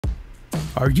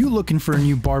Are you looking for a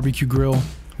new barbecue grill?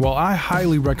 Well, I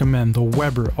highly recommend the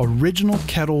Weber Original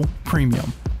Kettle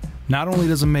Premium. Not only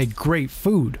does it make great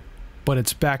food, but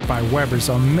it's backed by Weber's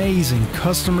amazing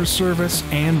customer service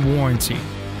and warranty.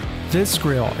 This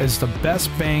grill is the best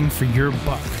bang for your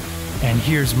buck. And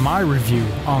here's my review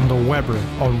on the Weber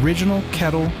Original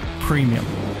Kettle Premium.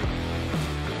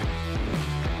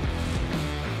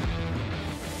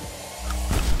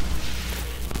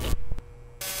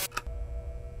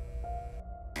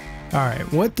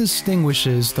 Alright, what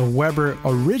distinguishes the Weber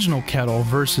Original Kettle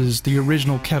versus the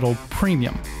Original Kettle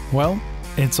Premium? Well,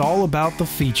 it's all about the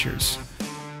features.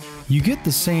 You get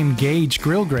the same gauge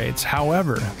grill grades,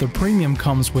 however, the Premium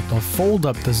comes with a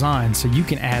fold-up design so you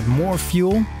can add more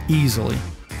fuel easily.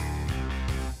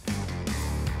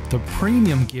 The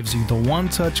Premium gives you the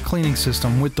one-touch cleaning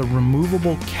system with the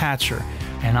removable catcher,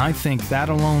 and I think that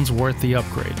alone's worth the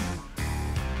upgrade.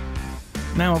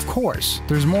 Now, of course,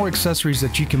 there's more accessories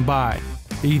that you can buy,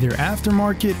 either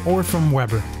aftermarket or from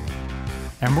Weber.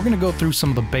 And we're going to go through some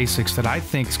of the basics that I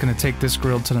think is going to take this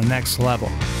grill to the next level.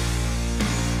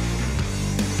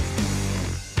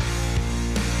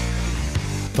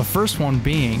 The first one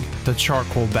being the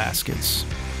charcoal baskets.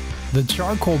 The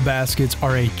charcoal baskets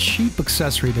are a cheap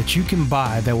accessory that you can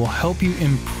buy that will help you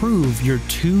improve your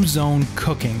two-zone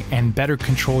cooking and better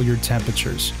control your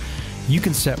temperatures. You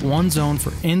can set one zone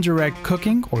for indirect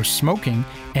cooking or smoking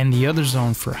and the other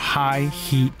zone for high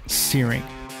heat searing.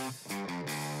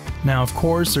 Now, of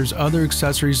course, there's other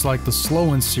accessories like the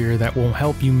slow and sear that will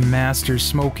help you master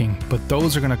smoking, but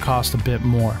those are going to cost a bit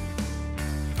more.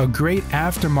 A great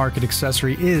aftermarket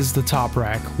accessory is the top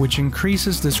rack, which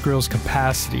increases this grill's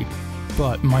capacity.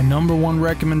 But my number one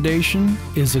recommendation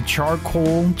is a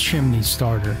charcoal chimney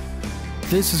starter.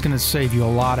 This is going to save you a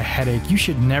lot of headache. You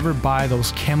should never buy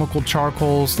those chemical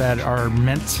charcoals that are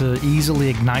meant to easily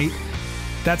ignite.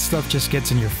 That stuff just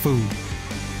gets in your food.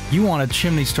 You want a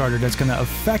chimney starter that's going to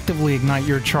effectively ignite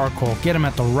your charcoal, get them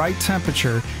at the right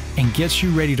temperature, and gets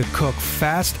you ready to cook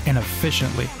fast and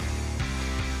efficiently.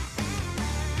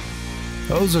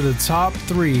 Those are the top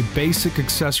 3 basic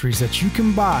accessories that you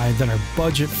can buy that are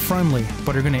budget friendly,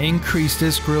 but are going to increase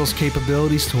this grill's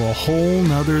capabilities to a whole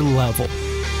nother level.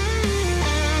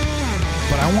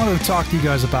 But I wanted to talk to you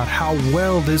guys about how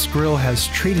well this grill has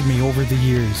treated me over the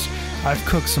years. I've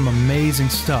cooked some amazing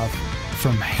stuff,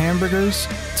 from hamburgers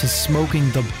to smoking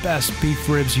the best beef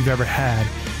ribs you've ever had,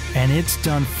 and it's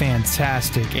done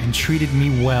fantastic and treated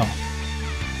me well.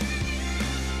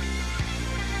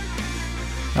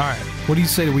 Alright, what do you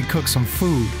say that we cook some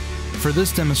food? For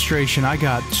this demonstration, I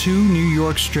got 2 New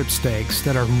York strip steaks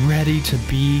that are ready to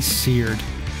be seared.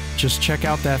 Just check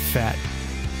out that fat.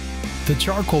 The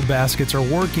charcoal baskets are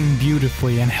working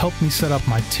beautifully and help me set up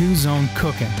my two-zone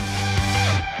cooking.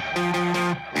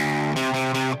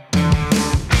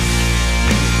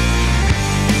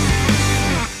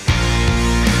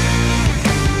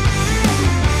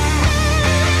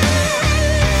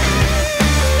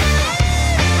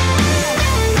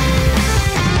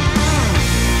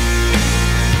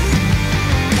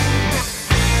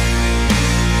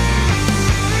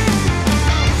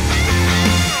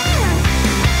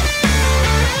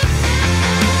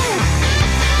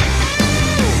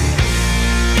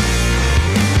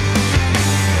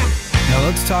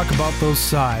 Let's talk about those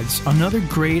sides. Another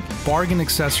great bargain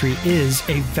accessory is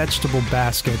a vegetable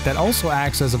basket that also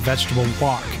acts as a vegetable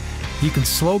wok. You can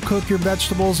slow cook your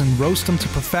vegetables and roast them to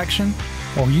perfection,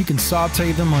 or you can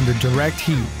saute them under direct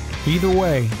heat. Either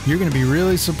way, you're going to be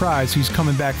really surprised who's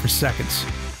coming back for seconds.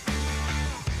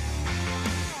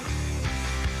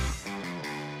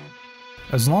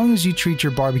 As long as you treat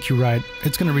your barbecue right,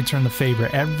 it's going to return the favor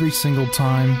every single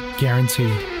time,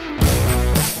 guaranteed.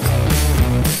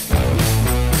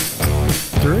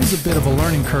 There is a bit of a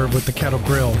learning curve with the kettle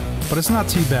grill, but it's not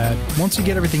too bad. Once you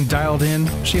get everything dialed in,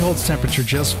 she holds temperature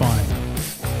just fine.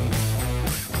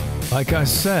 Like I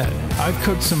said, I've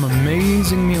cooked some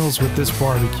amazing meals with this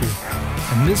barbecue.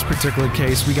 In this particular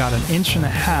case, we got an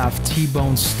 1.5 inch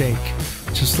T-bone steak.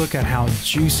 Just look at how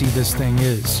juicy this thing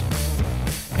is.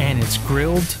 And it's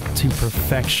grilled to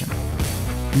perfection.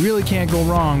 You really can't go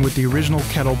wrong with the Original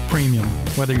Kettle Premium.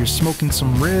 Whether you're smoking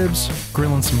some ribs,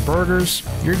 grilling some burgers,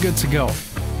 you're good to go.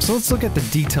 So let's look at the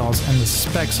details and the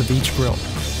specs of each grill.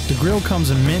 The grill comes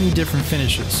in many different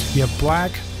finishes. You have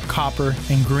black, copper,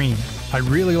 and green. I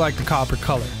really like the copper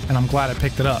color, and I'm glad I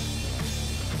picked it up.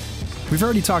 We've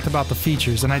already talked about the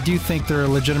features, and I do think they're a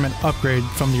legitimate upgrade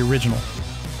from the original.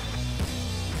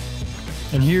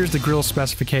 And here's the grill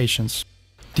specifications.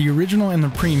 The original and the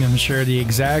premium share the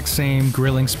exact same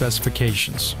grilling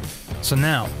specifications. So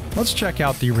now, let's check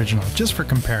out the original, just for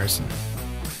comparison.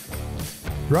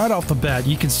 Right off the bat,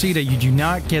 you can see that you do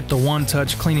not get the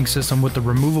one-touch cleaning system with the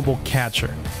removable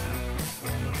catcher.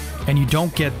 And you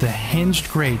don't get the hinged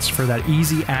grates for that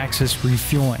easy access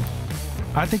refueling.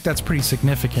 I think that's pretty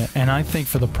significant, and I think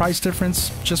for the price difference,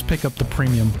 just pick up the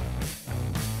Premium.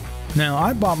 Now,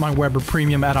 I bought my Weber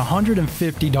Premium at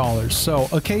 $150, so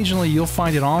occasionally you'll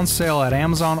find it on sale at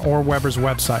Amazon or Weber's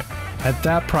website. At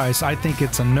that price, I think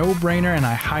it's a no-brainer and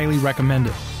I highly recommend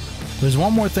it. There's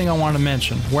one more thing I want to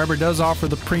mention. Weber does offer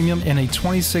the Premium in a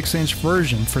 26-inch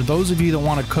version for those of you that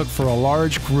want to cook for a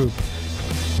large group.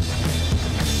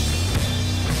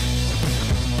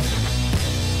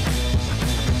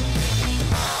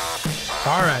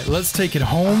 Alright, let's take it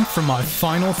home for my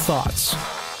final thoughts.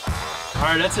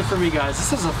 Alright, that's it for me, guys.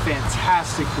 This is a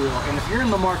fantastic grill, and if you're in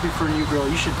the market for a new grill,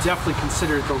 you should definitely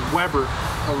consider the Weber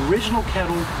Original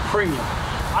Kettle Premium.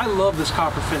 I love this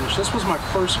copper finish. This was my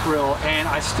first grill, and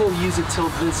I still use it till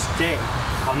this day.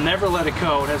 I'll never let it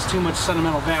go. It has too much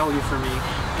sentimental value for me,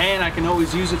 and I can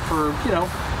always use it for,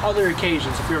 other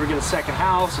occasions. If you ever get a second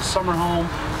house, a summer home,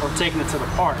 or taking it to the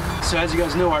park. So as you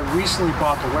guys know, I recently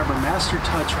bought the Weber Master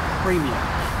Touch Premium.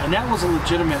 And that was a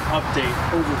legitimate update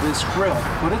over this grill,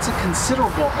 but it's a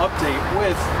considerable update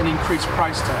with an increased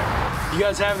price tag. If you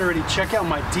guys haven't already, check out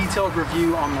my detailed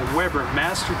review on the Weber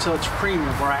Master Touch Premium,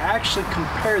 where I actually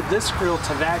compared this grill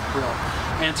to that grill.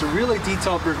 And it's a really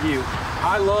detailed review.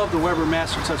 I love the Weber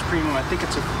Master Touch Premium. I think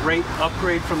it's a great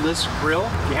upgrade from this grill.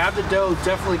 If you have the dough,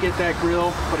 definitely get that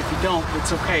grill, but if you don't,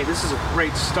 it's okay. This is a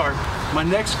great start. My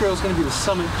next grill is going to be the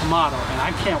Summit Kamado, and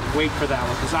I can't wait for that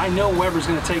one because I know Weber's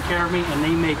going to take care of me, and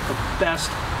they make the best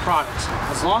products.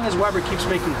 As long as Weber keeps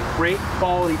making great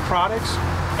quality products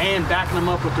and backing them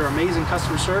up with their amazing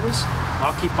customer service,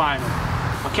 I'll keep buying them.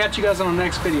 I'll catch you guys on the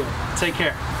next video. Take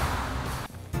care.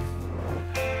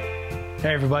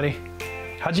 Hey everybody,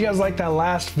 how'd you guys like that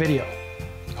last video?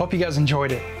 Hope you guys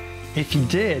enjoyed it. If you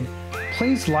did,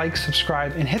 please like,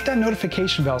 subscribe, and hit that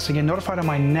notification bell so you get notified on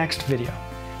my next video.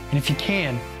 And if you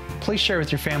can, please share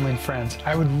with your family and friends.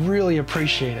 I would really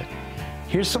appreciate it.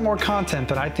 Here's some more content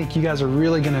that I think you guys are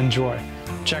really gonna enjoy.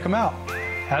 Check them out.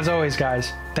 As always,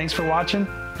 guys, thanks for watching,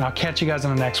 and I'll catch you guys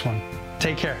on the next one.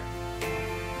 Take care.